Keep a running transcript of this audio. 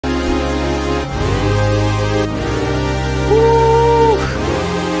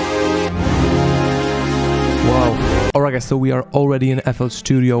Alright guys, so we are already in FL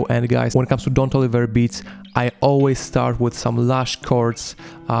Studio, and guys, when it comes to Toliver beats, I always start with some lush chords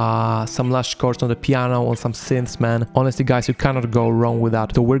on the piano, on some synths, man. Honestly guys, you cannot go wrong with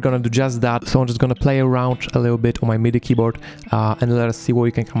that. So we're gonna do just that. So I'm just gonna play around a little bit on my MIDI keyboard and let us see what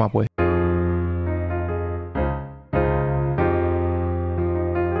we can come up with.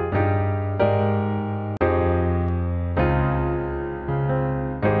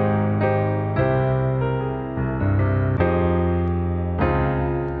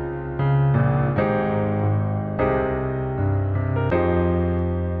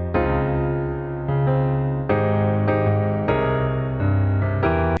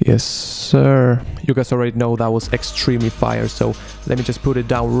 Yes, sir. You guys already know that was extremely fire, so let me just put it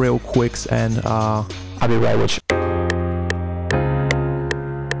down real quick and I'll be right with you.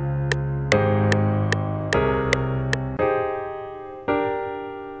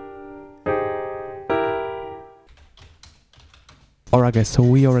 Alright guys, so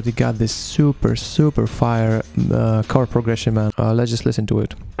we already got this super fire chord progression, man. Let's just listen to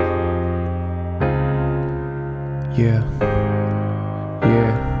it. Yeah.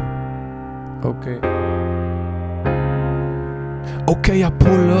 Okay. Okay, I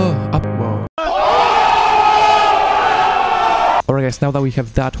pull up. Whoa. Alright guys, now that we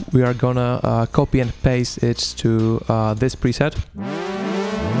have that, we are gonna copy and paste it to this preset.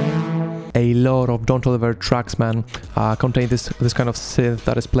 A lot of Toliver tracks, man, contain this kind of synth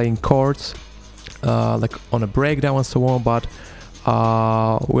that is playing chords, like on a breakdown and so on, but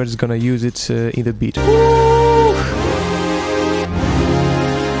we're just gonna use it in the beat.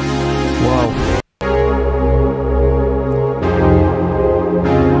 Wow.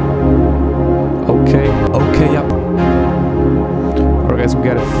 Okay, yep. Alright guys, we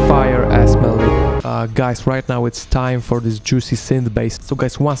got a fire-ass melody. Guys, right now it's time for this juicy synth bass. So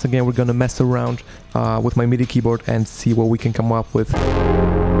guys, once again, we're gonna mess around with my MIDI keyboard and see what we can come up with.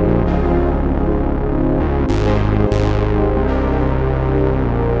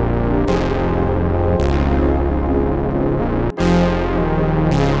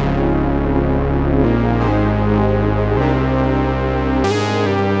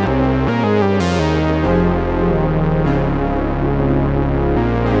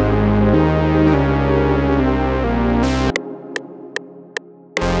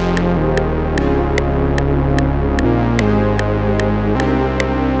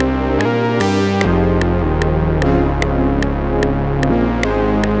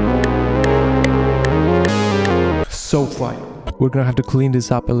 So fine. We're gonna have to clean this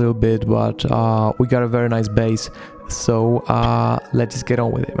up a little bit, but we got a very nice bass, so let's just get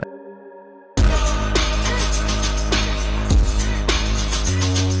on with it, man.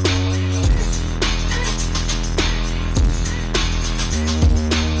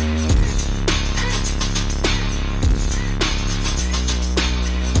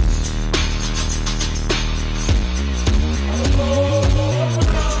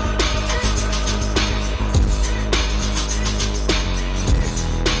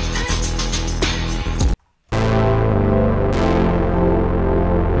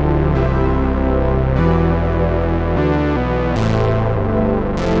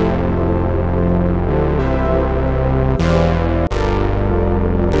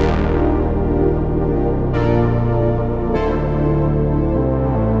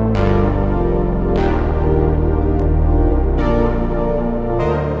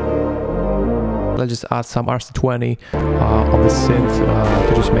 Let's just add some RC20 on the synth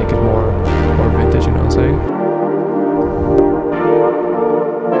to just make it more vintage, you know what I'm saying?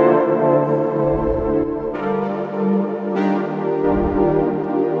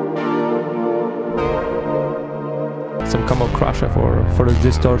 Some combo crusher for the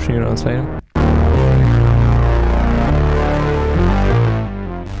distortion, you know what I'm saying?